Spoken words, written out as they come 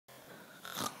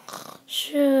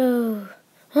Shoo.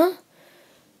 Huh?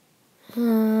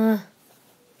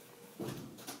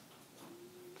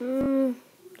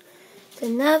 It's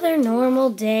another normal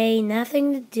day,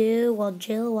 nothing to do while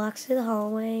Jill walks through the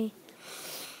hallway.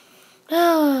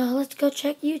 Oh, let's go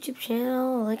check YouTube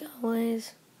channel, like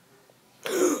always.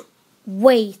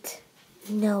 Wait,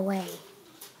 no way.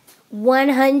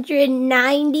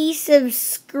 190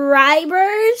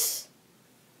 subscribers?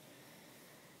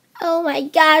 Oh my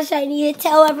gosh, I need to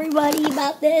tell everybody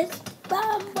about this.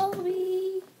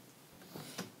 Bumblebee.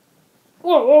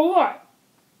 What?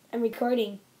 I'm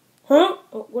recording. Huh?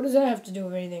 What does that have to do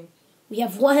with anything? We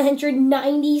have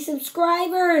 190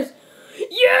 subscribers.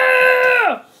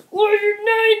 Yeah!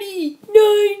 190!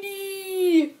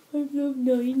 90! I love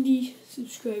 90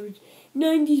 subscribers.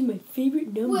 90 is my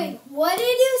favorite number. Wait, what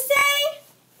did you say?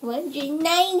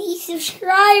 190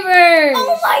 subscribers.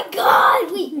 Oh my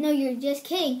god! Wait, no, you're just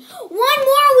kidding. One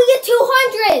more, we get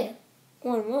 200!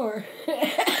 One more.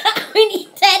 We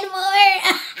need 10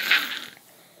 more.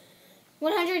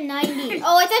 190.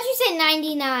 Oh, I thought you said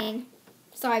 99.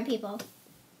 Sorry, people.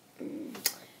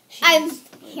 I'm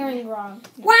hearing wrong.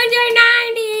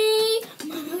 190.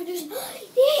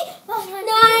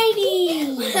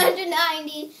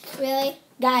 190. Really?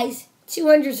 Guys,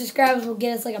 200 subscribers will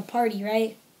get us like a party,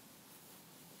 right?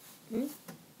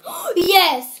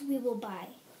 Yes, we will buy.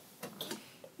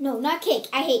 No, not cake.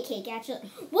 I hate cake, actually.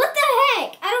 What the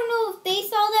heck? I don't know if they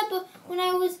saw that, but when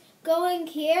I was going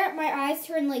here, my eyes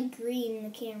turned like green in the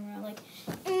camera. Like,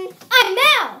 I'm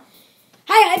Mal.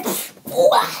 Hi.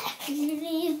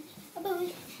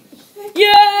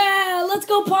 Yeah, let's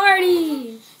go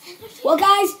party. Well,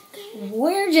 guys,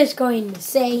 we're just going to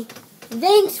say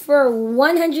thanks for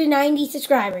 190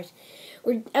 subscribers.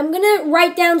 I'm going to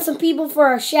write down some people for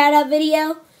our shout-out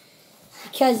video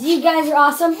because you guys are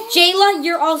awesome. Jayla,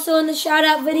 you're also in the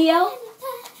shout-out video,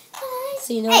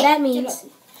 so you know what that means.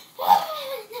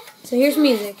 So here's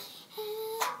music.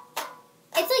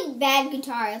 It's like bad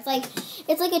guitar. It's like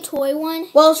a toy one.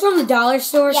 Well, it's from the dollar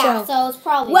store, Yeah, so it's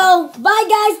probably. Well, bye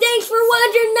guys. Thanks for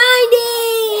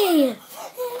 190.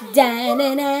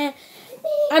 Da-na-na.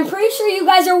 I'm pretty sure you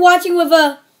guys are watching with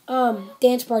a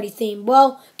dance party theme.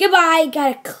 Well, goodbye.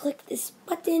 Gotta click this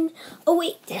button. Oh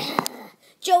wait,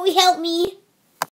 Joey, help me.